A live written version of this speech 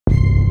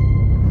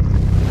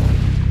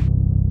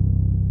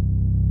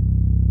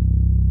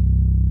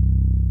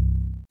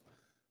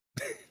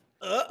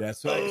Yeah,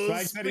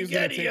 Swag said he was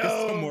going to take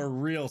us somewhere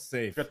real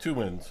safe. Got 2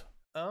 wins.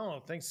 Oh,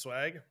 thanks,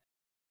 Swag.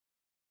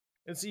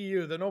 It's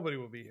EU. Then nobody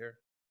will be here.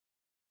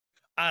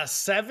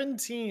 7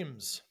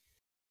 teams.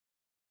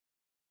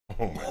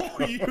 Oh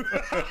my God.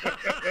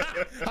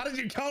 How did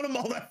you count them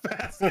all that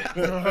fast?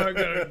 Oh, I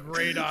got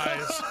great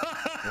eyes.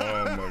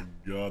 Oh my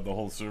God, the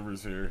whole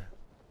server's here.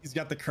 He's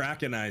got the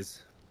Kraken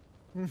eyes.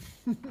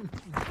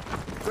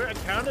 We're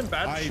counting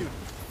bad. I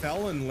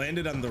fell and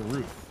landed on the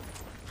roof.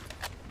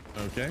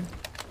 Okay.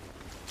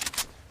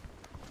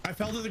 I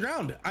fell to the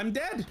ground. I'm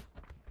dead.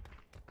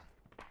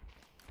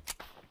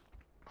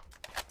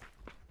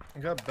 I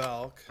got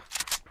Belk.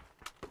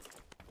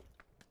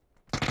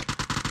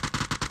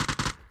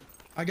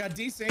 I got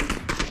desync.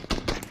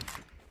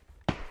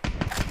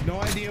 No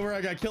idea where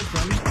I got killed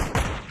from.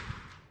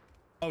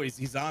 Oh,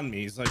 he's on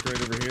me. He's like right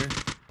over here.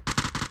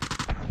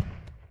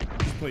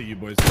 Just play you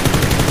boys. No,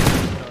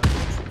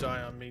 don't you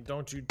die on me.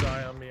 Don't you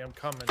die on me. I'm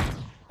coming.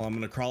 Well, I'm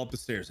gonna crawl up the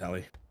stairs,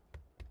 Hallie.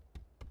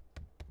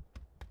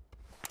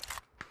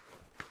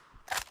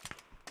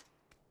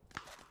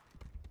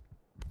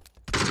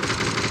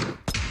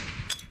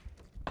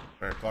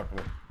 All right, talk to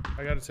me.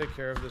 I gotta take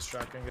care of this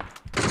shotgun guy.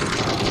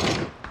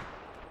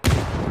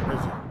 Where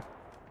is he?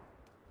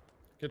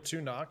 Get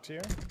 2 knocked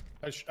here.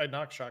 I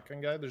knocked shotgun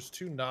guy. There's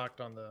 2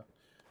 knocked on the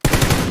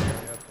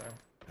area up there.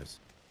 Yes.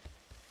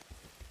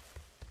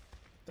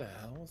 What the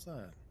hell was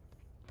that?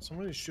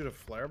 Somebody shoot a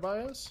flare by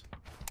us?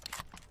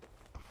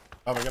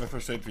 Oh, I got a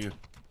first aid for you.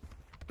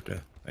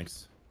 Okay,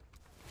 thanks.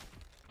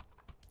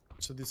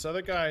 So this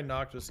other guy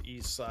knocked us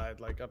east side,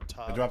 like up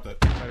top. I dropped it.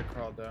 Might have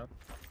crawled down.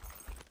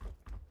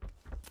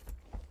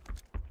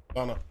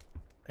 Oh no.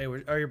 Hey,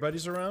 are your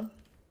buddies around?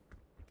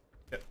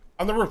 Yeah.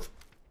 On the roof.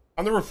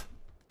 On the roof.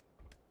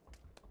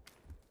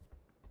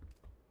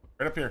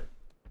 Right up here.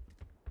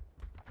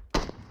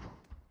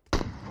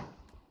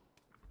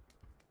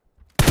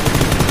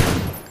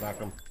 Knock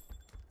him.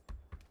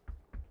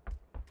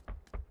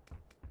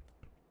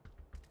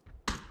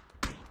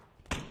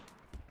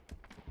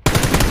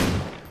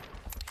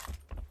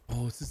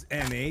 Oh, this is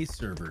NA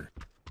server.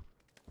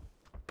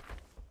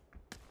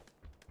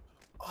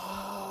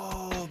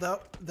 Oh,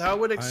 that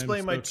would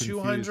explain my so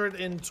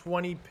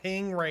 220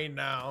 ping right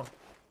now.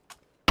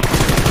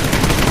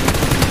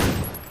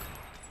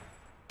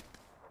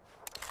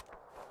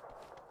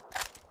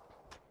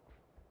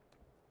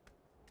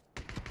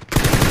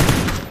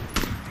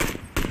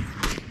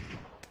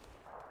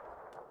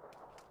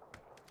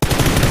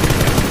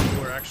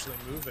 We're actually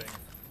moving.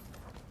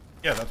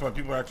 Yeah, that's why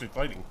people are actually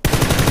fighting.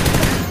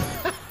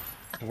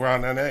 We're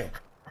on NA.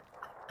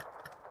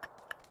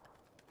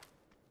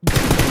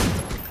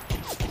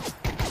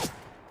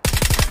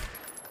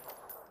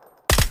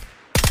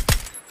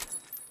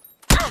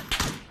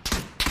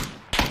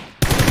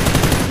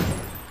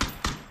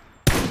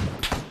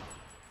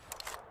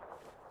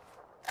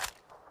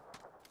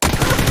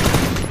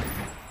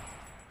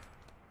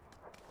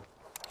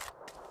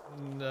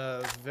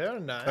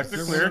 Very nice. That's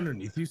Is clear.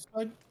 underneath you,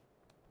 Swag?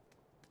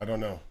 I don't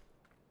know.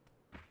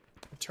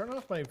 Turn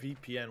off my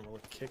VPN. Will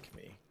it kick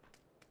me?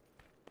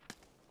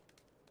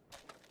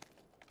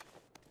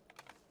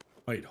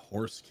 Might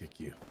horse kick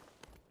you.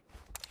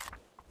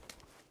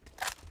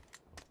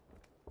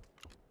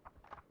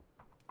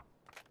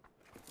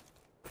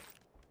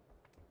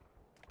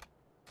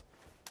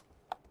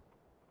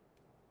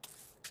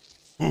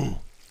 And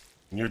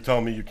you're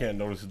telling me you can't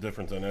notice the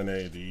difference on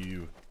NA to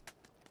EU.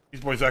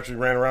 These boys actually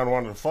ran around and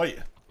wanted to fight.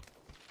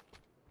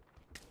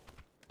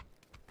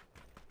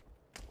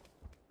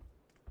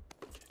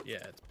 Yeah,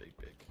 it's big.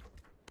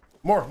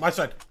 More, my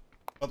side.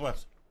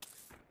 Southwest.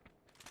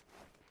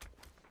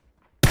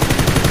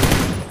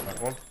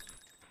 Knock one.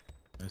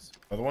 Nice.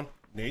 Another one.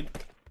 Nade.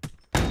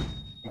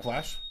 And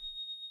flash.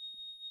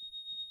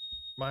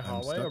 My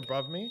hallway stuck.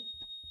 above me?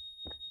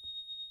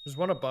 There's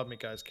one above me,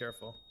 guys.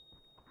 Careful.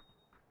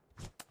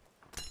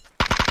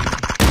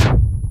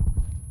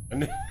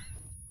 And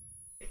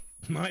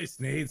Nice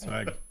nade,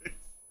 Swag.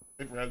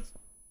 big reds.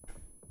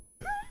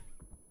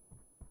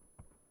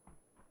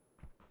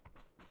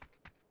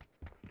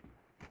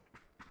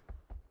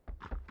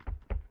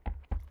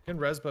 Can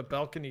res but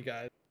balcony,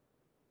 guys.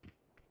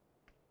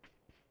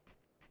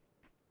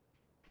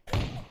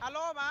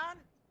 Hello, man.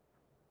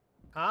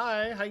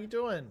 Hi, how you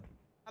doing?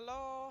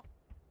 Hello.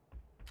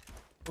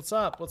 What's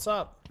up? What's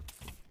up?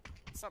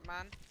 What's up,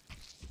 man?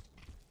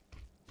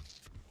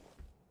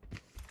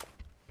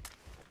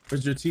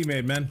 Where's your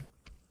teammate, man?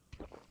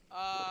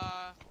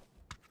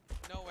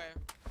 Nowhere.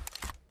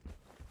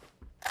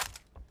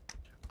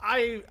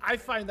 I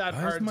find that Why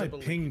hard is my to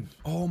believe. ping?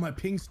 Oh, my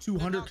ping's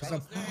 200 because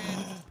I'm.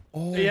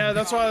 Oh, Yeah,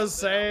 that's what I was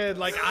saying.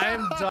 Like,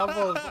 I'm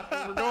double.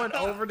 We're going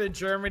over to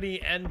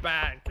Germany and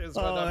back is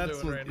what I'm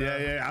doing right now.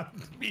 Yeah.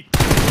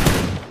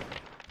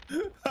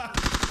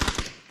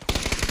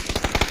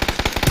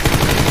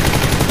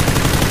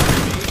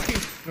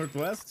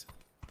 Northwest.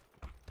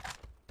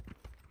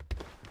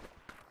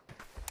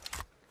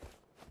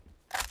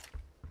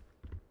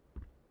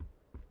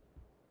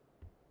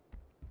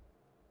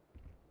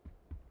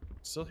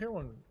 Still hear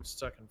one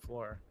second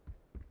floor.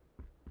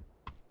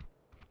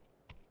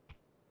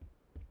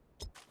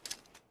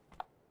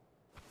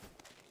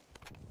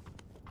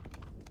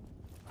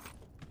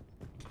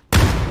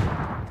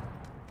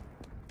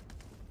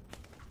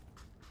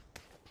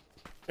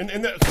 And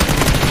that.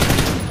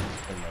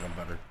 Never mind, I'm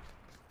better.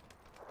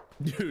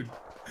 Dude,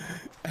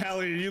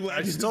 Hallie, are you I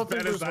lagging still as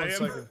think bad there's as I 1 am?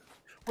 second.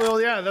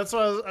 Well, yeah, that's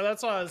what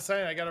I was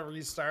saying. I gotta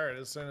restart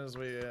as soon as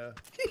we.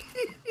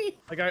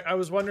 Like I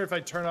was wondering if I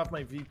turn off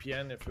my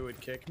VPN if it would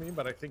kick me,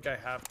 but I think I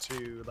have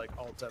to like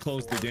Alt F4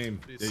 Close the to game.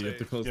 be Yeah, you have to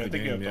safe. close Yeah, I the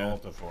think you game.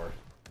 have to Yeah. Alt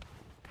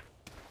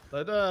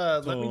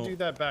F4. Let me So- do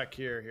that back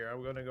here. Here,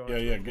 I'm gonna go. Yeah,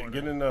 into yeah. a corner.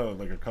 Get in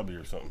like a cubby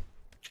or something.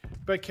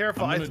 But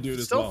careful, I'm I gonna do it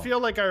as still well. feel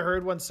like I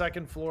heard 1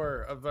 second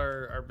floor of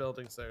our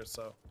buildings there.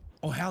 So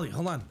Oh, Hallie,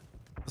 hold on.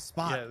 The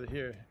spot. yeah,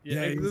 here.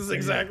 Yeah, Yeah, this is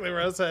exactly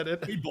where I was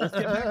headed. We both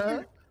get back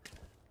here?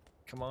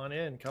 Come on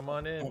in. Come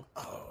on in. Do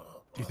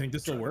you think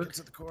this will Trying to work? get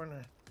to the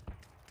corner.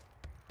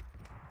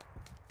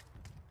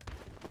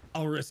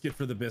 I'll risk it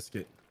for the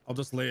biscuit. I'll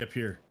just lay up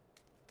here.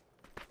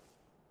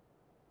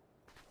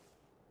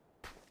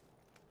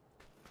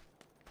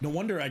 No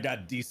wonder I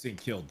got decent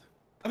killed.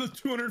 I'm a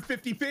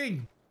 250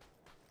 ping.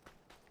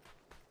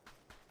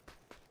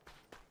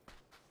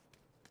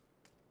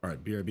 All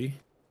right, BRB.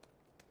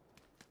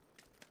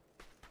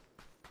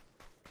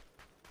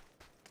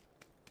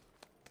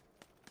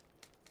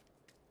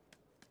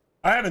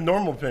 I had a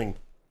normal ping.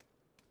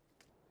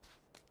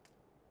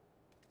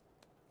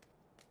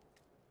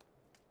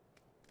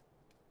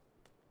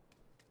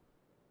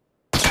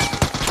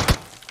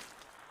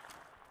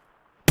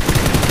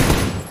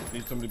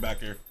 Need somebody back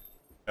here.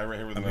 Guy right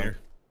here with I'm him. here.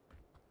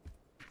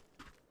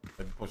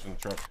 Maybe pushing the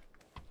truck.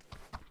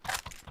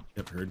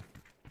 Yep, heard.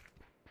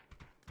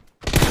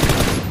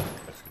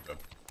 That's good job.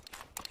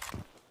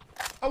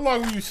 How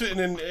long were you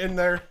sitting in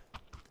there?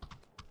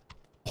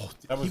 Oh,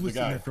 That was he the was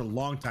in guy. there for a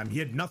long time. He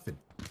had nothing.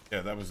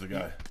 Yeah, that was the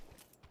guy.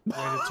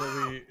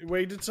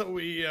 Waited till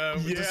we Yeah.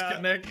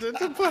 disconnected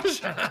to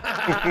push. I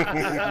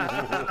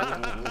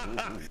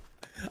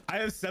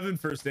have 7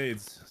 first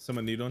aids.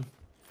 Someone need one?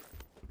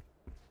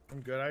 I'm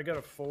good. I got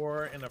a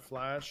 4 and a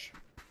flash.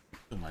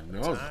 My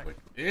nose is like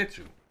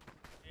itching.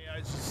 Yeah,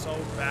 it's just so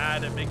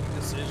bad at making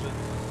decisions.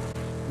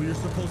 Well, you're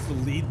supposed to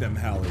lead them,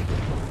 Hallie.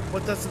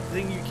 But that's the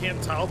thing. You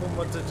can't tell them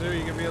what to do.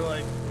 You can be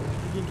like,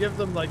 you can give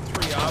them like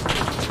 3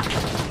 options.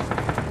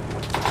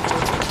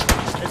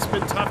 It's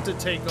been tough to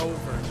take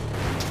over.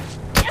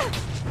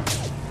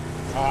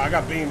 Oh, I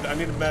got beamed. I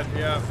need a med.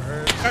 Yeah,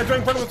 heard. Guys right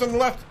in front of us on the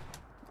left.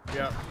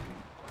 Yeah.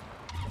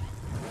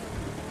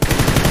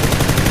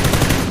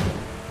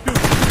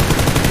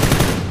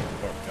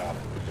 Oh god.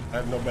 I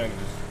have no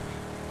bandages.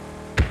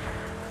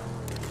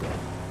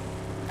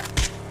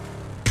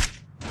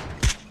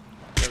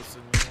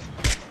 Listen,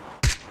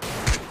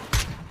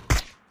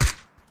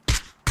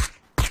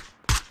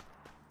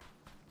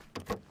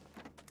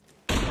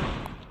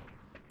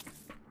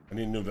 I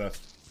need a new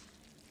vest.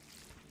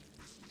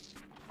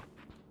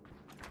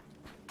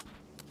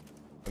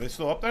 Are they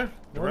still up there?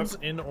 The one's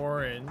rep? in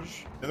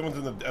orange. The other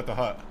one's at the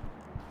hut.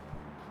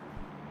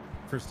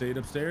 First aid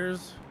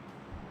upstairs.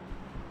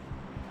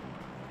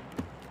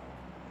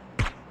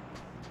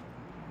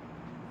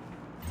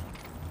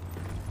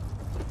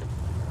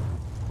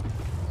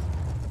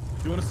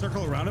 You want to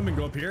circle around him and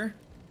go up here?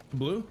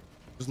 Blue?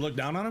 Just look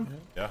down on him?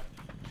 Yeah.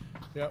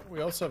 Yeah,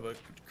 we also have a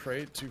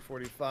crate,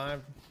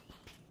 245.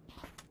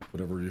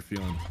 Whatever you're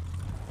feeling.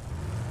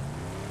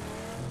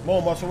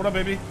 Mo Muscle, what up,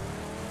 baby?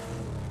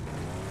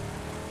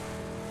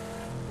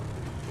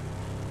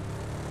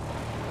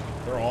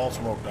 They're all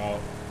smoked out.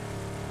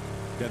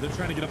 Yeah, they're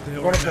trying to get up the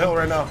hill. Going up right the now. hill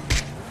right now.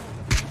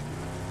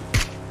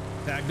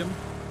 Tagged him.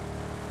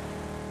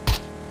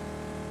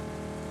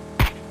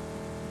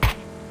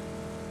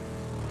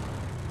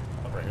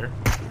 Up right here.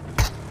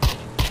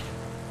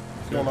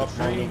 He's going up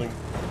the building.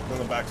 On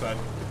the backside.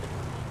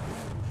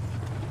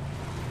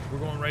 We're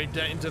going right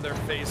into their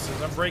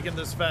faces. I'm breaking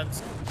this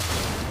fence.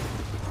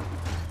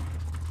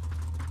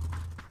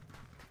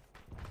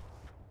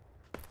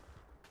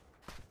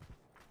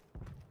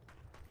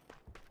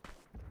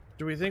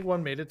 Do we think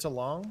one made it to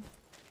long?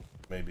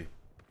 Maybe.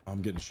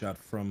 I'm getting shot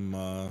from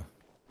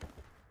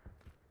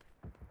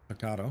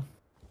Picado.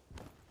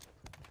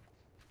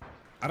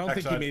 I don't think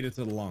he Backside. made it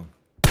to the long.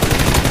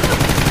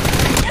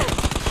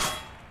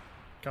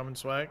 Coming,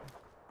 swag.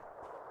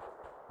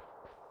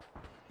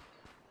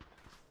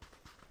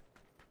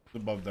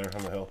 He's above there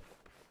on the hill.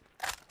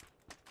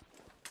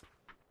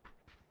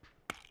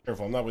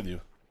 Careful, I'm not with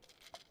you.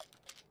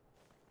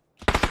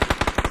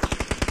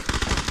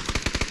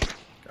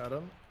 Got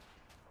him.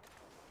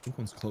 I think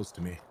one's close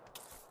to me.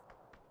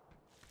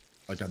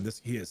 Like on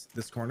this, he is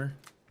this corner.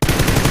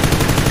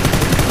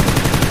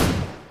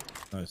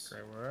 Nice.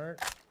 Great work.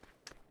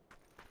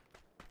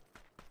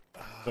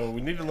 So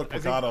we need to look I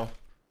think- Picado.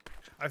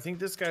 I think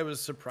this guy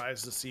was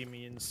surprised to see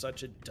me in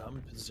such a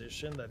dumb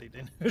position that he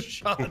didn't have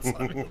shots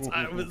on me because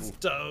I was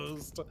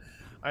toast.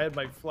 I had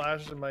my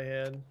flash in my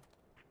hand.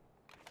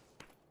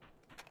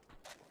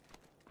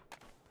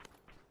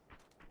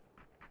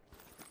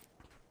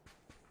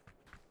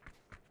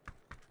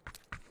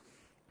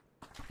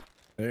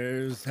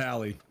 There's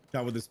Hallie.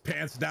 Got with his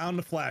pants down,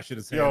 the flash in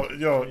his hand.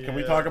 Yo, can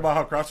we Yeah. talk about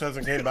how Crush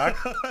hasn't came back?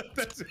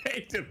 That's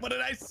hey, dude, what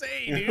did I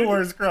say, dude?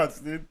 Where's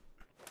Crutch, dude?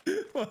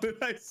 What did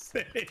I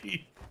say?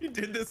 He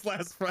did this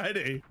last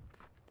Friday.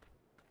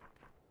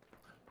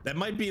 That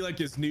might be like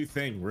his new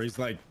thing where he's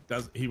like,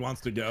 he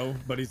wants to go,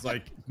 but he's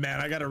like, man,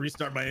 I gotta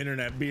restart my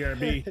internet.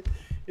 BRB.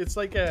 It's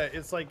like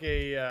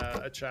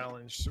a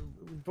challenge.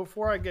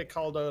 Before I get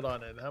called out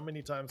on it, how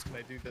many times can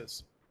I do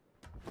this?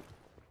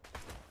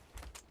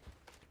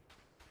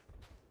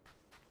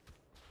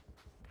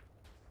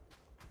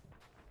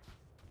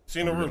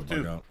 Seen a roof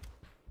too. I'm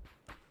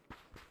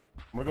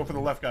gonna go for the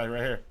left guy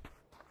right here.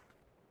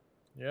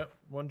 Yep,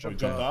 one Oh, he jump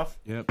jumped off.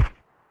 Yep.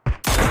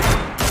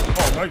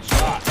 Oh, nice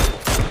shot.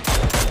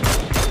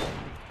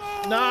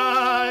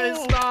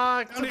 Nice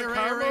knock. Down here,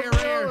 right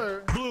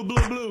here. Blue,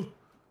 blue, blue.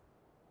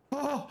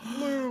 Oh,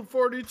 Blue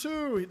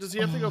 42. Does he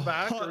have to go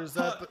back, hut, or is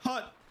that?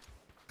 hut?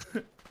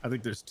 I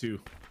think there's two.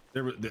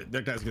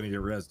 That guy's gonna get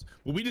rezzed.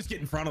 Well, we just get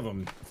in front of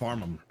him, farm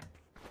him.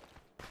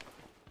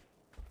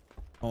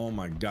 Oh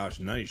my gosh,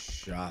 nice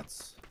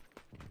shots.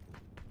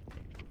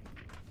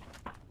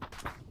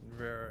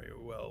 Very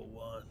well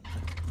won.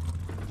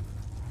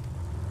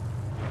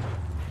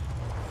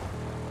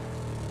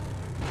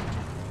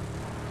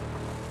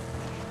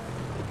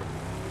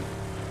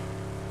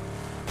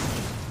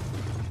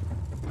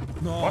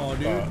 No,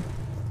 dude.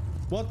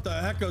 What the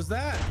heck was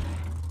that?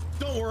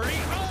 Don't worry.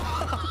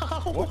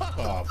 Oh, What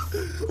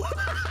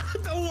the?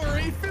 don't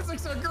worry.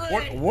 Physics are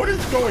great. What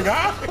is going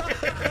on?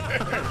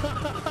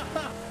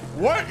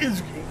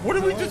 What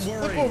did we just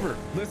flip over?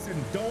 Listen,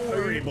 don't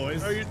worry,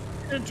 boys. Are you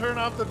didn't turn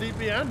off the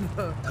VPN?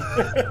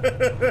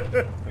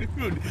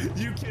 Dude,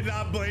 you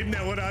cannot blame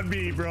that one on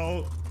me,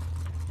 bro.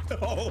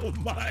 Oh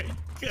my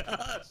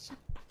gosh.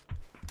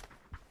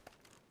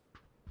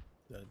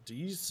 The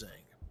D's thing.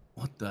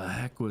 What the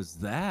heck was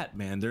that,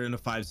 man? They're in a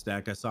 5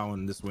 stack. I saw one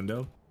in this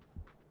window.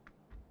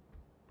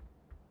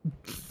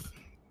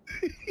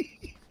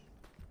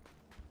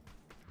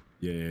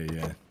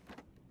 Yeah.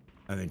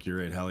 I think you're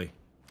right, Helly.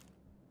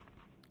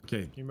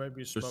 Okay. You might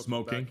be They're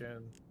smoking. back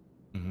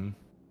in. Mm-hmm.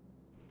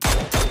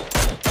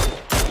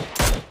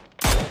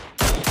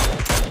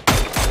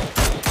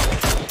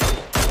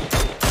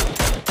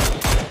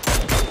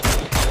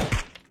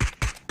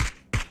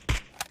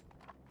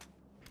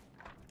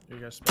 You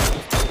guys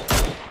smoking?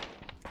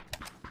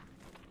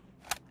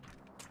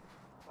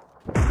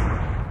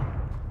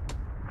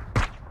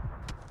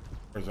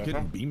 Where's that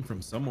Getting from? beamed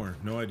from somewhere.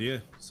 No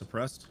idea.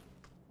 Suppressed.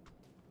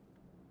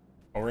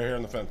 Oh, right here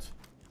on the fence.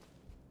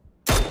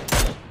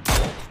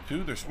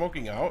 Two, they're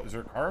smoking out. Is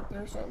there a car up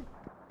there or something?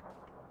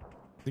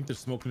 I think they're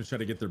smoking to try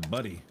to get their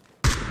buddy.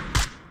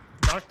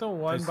 Knock the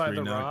one Nice by three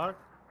the knock. rock.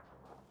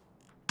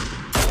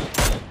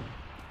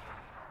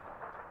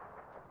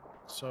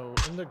 So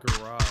in the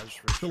garage.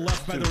 For To sure. the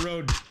left by the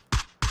road.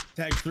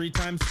 Tag 3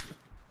 times.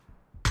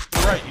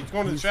 Right, he's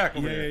going to the shack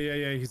over there.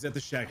 Yeah. He's at the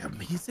shack.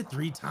 He said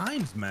 3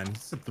 times, man.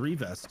 He's a 3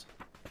 vest.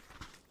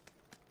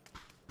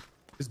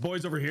 His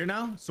boy's over here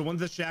now. So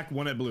one's at shack,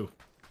 one at blue.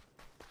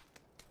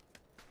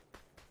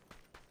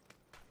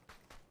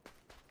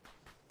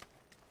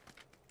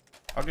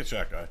 I'll get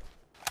shack guy.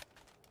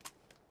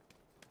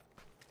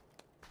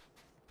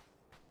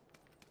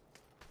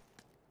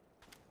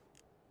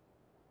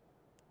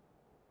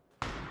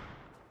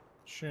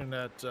 Shooting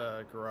at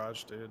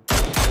garage, dude. A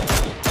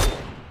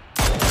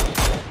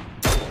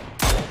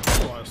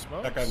lot of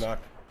smoke. That guy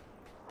knocked.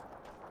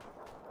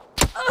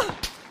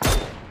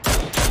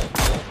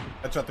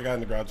 I shot the guy in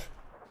the garage.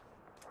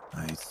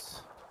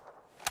 Nice.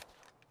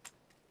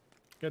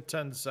 Get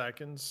 10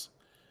 seconds.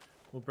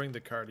 We'll bring the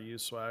car to you,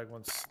 Swag,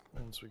 once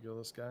we kill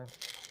this guy.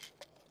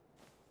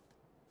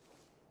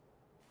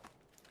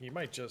 He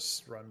might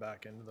just run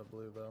back into the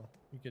blue, though.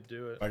 You could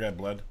do it. My guy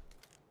bled.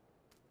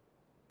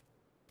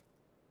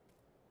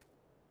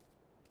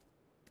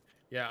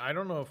 Yeah, I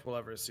don't know if we'll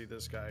ever see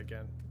this guy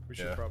again. We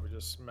should probably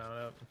just mount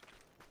up.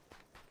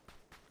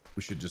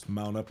 We should just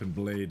mount up and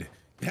blade.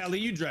 Hallie,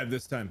 you drive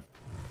this time.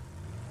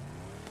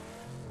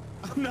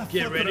 I'm not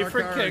Get flipping ready our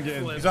for car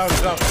again. kickflip. He's out,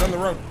 he's on the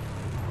road.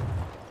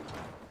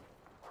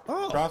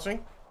 Oh,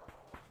 Crossing.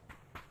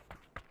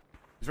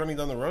 He's running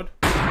down the road.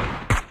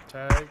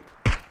 Tag.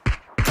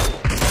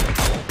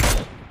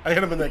 I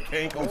hit him in the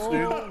ankles,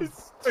 dude.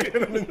 I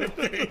hit him in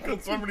the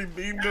ankles. Somebody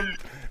beamed him.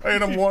 I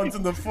hit him once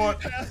in the foot.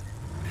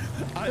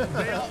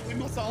 They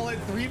must all hit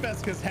 3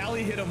 vests because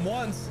Hallie hit him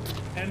once,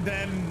 and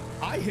then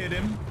I hit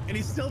him, and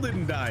he still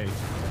didn't die.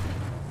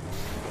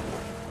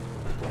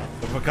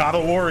 The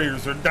Picado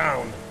Warriors are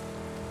down.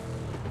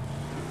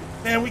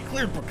 Man, we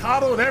cleared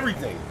Picado and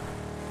everything.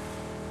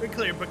 We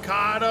cleared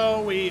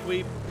Picado.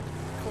 We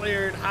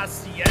cleared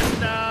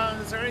Hacienda.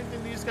 Is there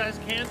anything these guys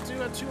can't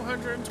do at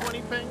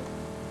 220 ping?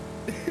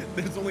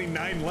 There's only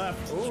 9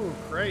 left. Oh,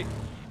 great.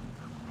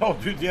 Oh,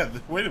 dude, yeah.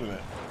 Wait a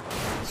minute.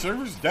 The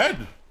server's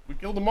dead. We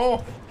killed them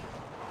all.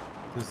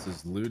 This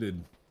is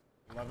looted.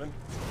 11.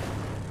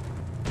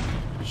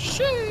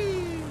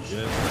 Sheesh.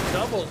 Yeah.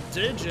 Double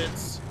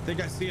digits. I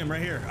think I see him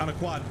right here on a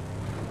quad.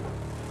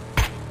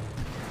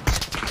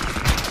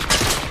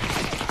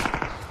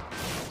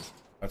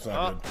 That's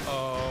not good.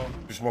 Uh-oh.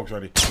 Your smoke's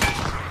ready.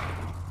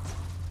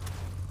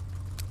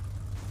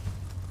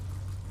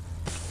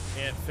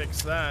 can't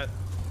fix that.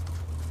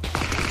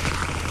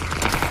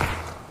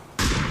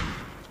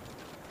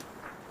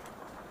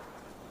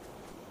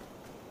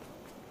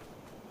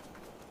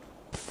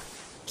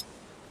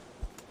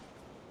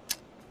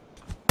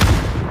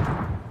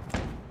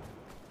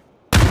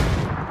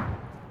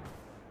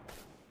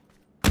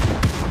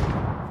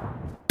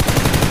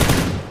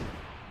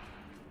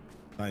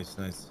 Nice,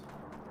 nice.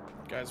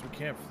 Guys, we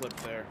can't flip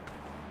there.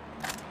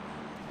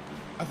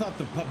 I thought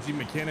the PUBG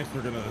mechanics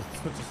were gonna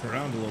switch us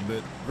around a little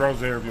bit. Grows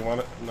there if you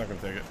want it. I'm not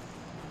gonna take it.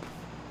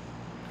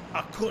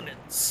 I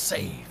couldn't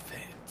save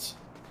it.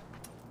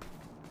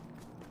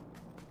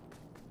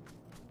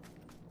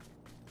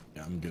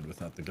 Yeah, I'm good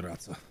without the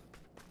grazza.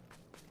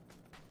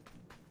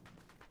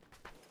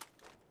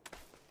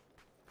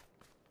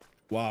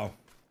 Wow.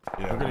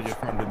 Yeah, We're gonna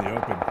get farmed in the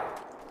open.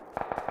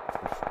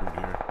 we're screwed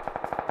here.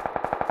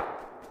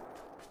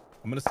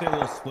 I'm gonna stay a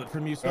little split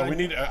from you, so We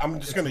need. I'm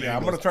just gonna. Yeah,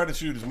 I'm gonna try to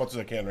shoot as much as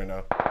I can right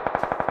now.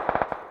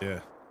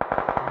 Yeah.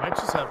 I might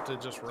just have to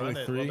just run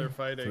Only it three? while they're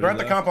fighting. They're at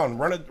the compound.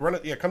 Run it. Run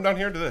it. Yeah, come down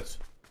here to this.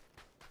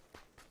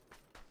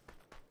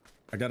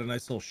 I got a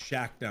nice little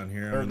shack down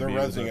here. They're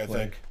rezzing, I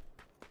think.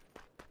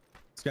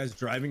 This guy's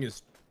driving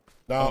his.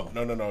 No,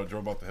 no. It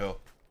drove up the hill.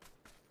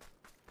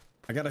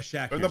 I got a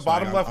shack. They're in here, the so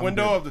bottom left I'm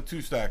window good. of the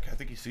 2-stack. I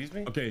think he sees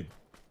me. Okay,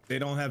 they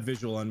don't have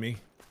visual on me.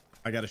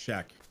 I got a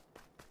shack.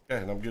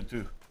 Okay, and I'm good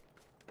too.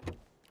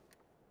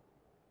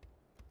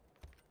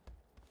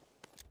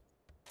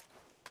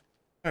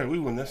 All right, we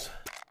win this.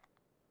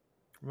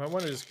 I might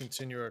want to just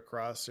continue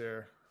across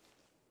here.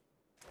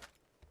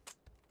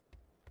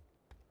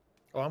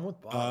 Oh, I'm with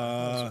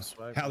Bob.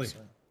 Hallie,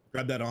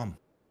 grab that arm.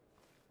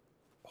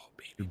 Oh,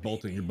 baby, you're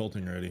bolting. You're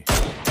bolting already.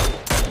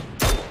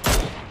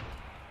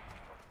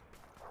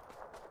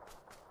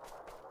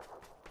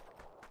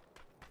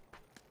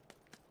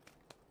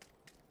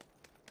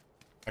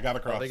 I got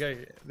across. Oh,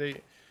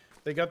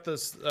 they got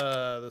this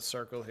the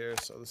circle here,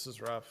 so this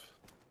is rough.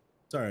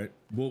 It's all right.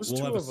 We'll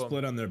have a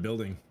split on their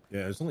building.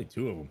 Yeah, there's only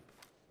 2 of them.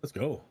 Let's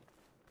go.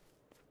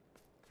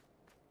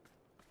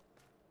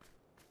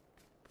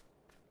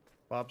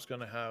 Bob's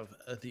gonna have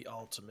the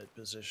ultimate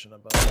position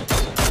above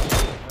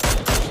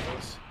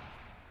us.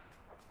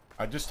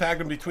 I just tagged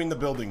him between the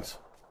buildings.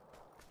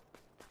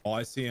 Oh,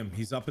 I see him.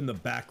 He's up in the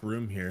back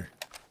room here.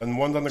 And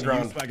one's on the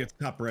ground. Swag, it's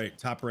top right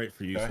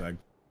for you, Okay. Swag.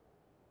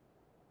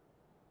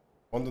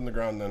 One's on the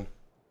ground then.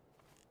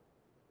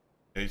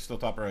 Yeah, he's still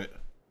top right.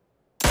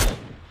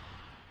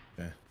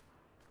 Okay.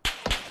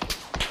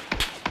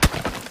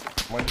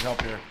 Might need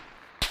help here.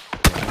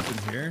 He's in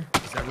here.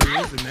 Is that where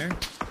he is in there?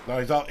 No,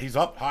 he's up. He's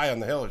up high on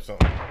the hill or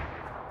something.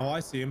 Oh, I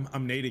see him.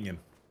 I'm nading him.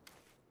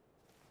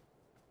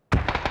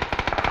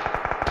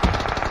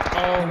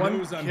 Oh, He one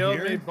knows I'm killed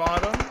here? me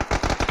bottom.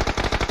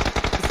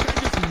 This guy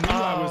just knew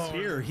I was Oh,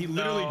 here. He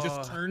literally no.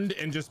 just turned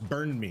and just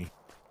burned me.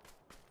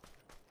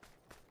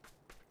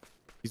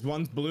 He's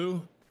one's blue,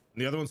 and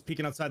the other one's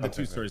peeking outside the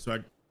Okay, 2-story. So I.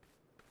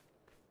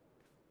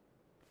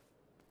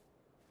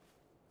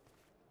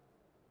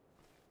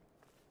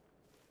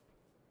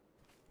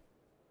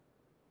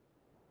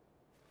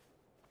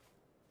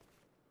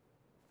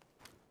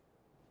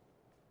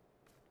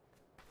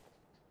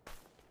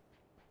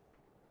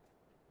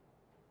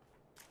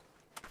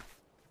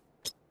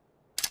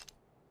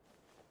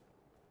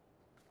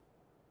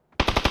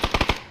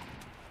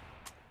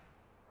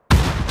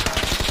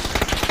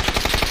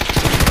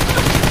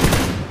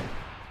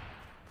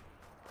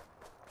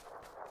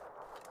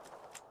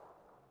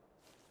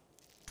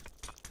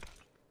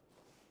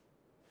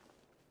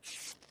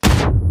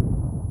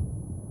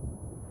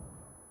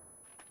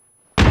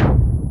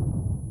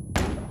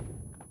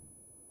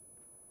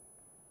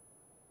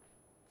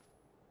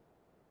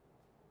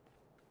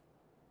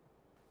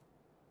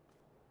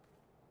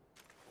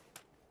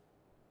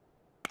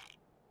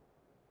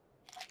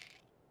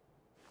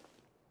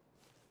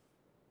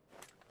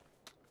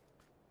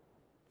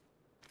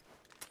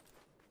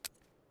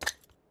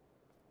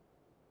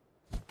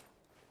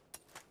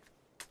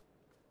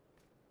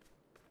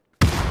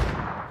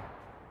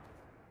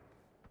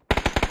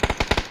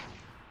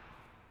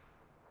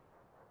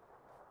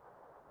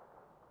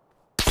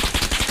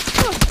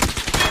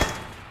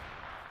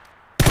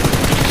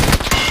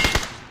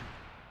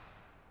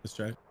 Let's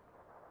try.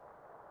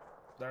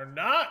 They're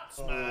nuts,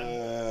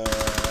 man.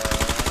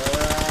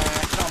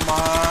 Come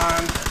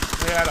on.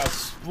 We had a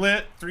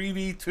split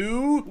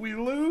 3v2. We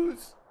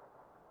lose.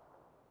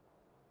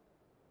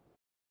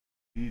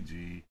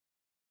 GG.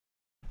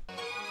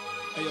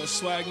 Hey yo,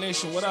 Swag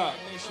Nation, what up?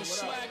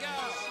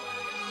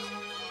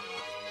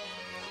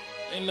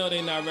 They know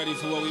they not ready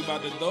for what we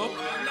about to do. They're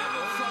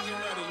never fucking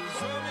ready, you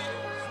feel me?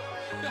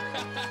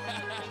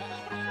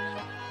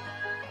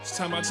 It's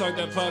time I talk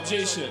that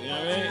PUBG shit, you know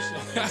what I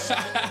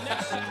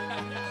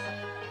mean?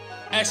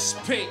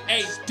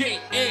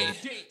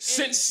 S-P-A-D-E,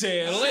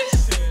 sincerely.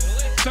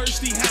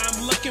 Thirsty how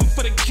I'm looking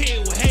for the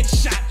kill.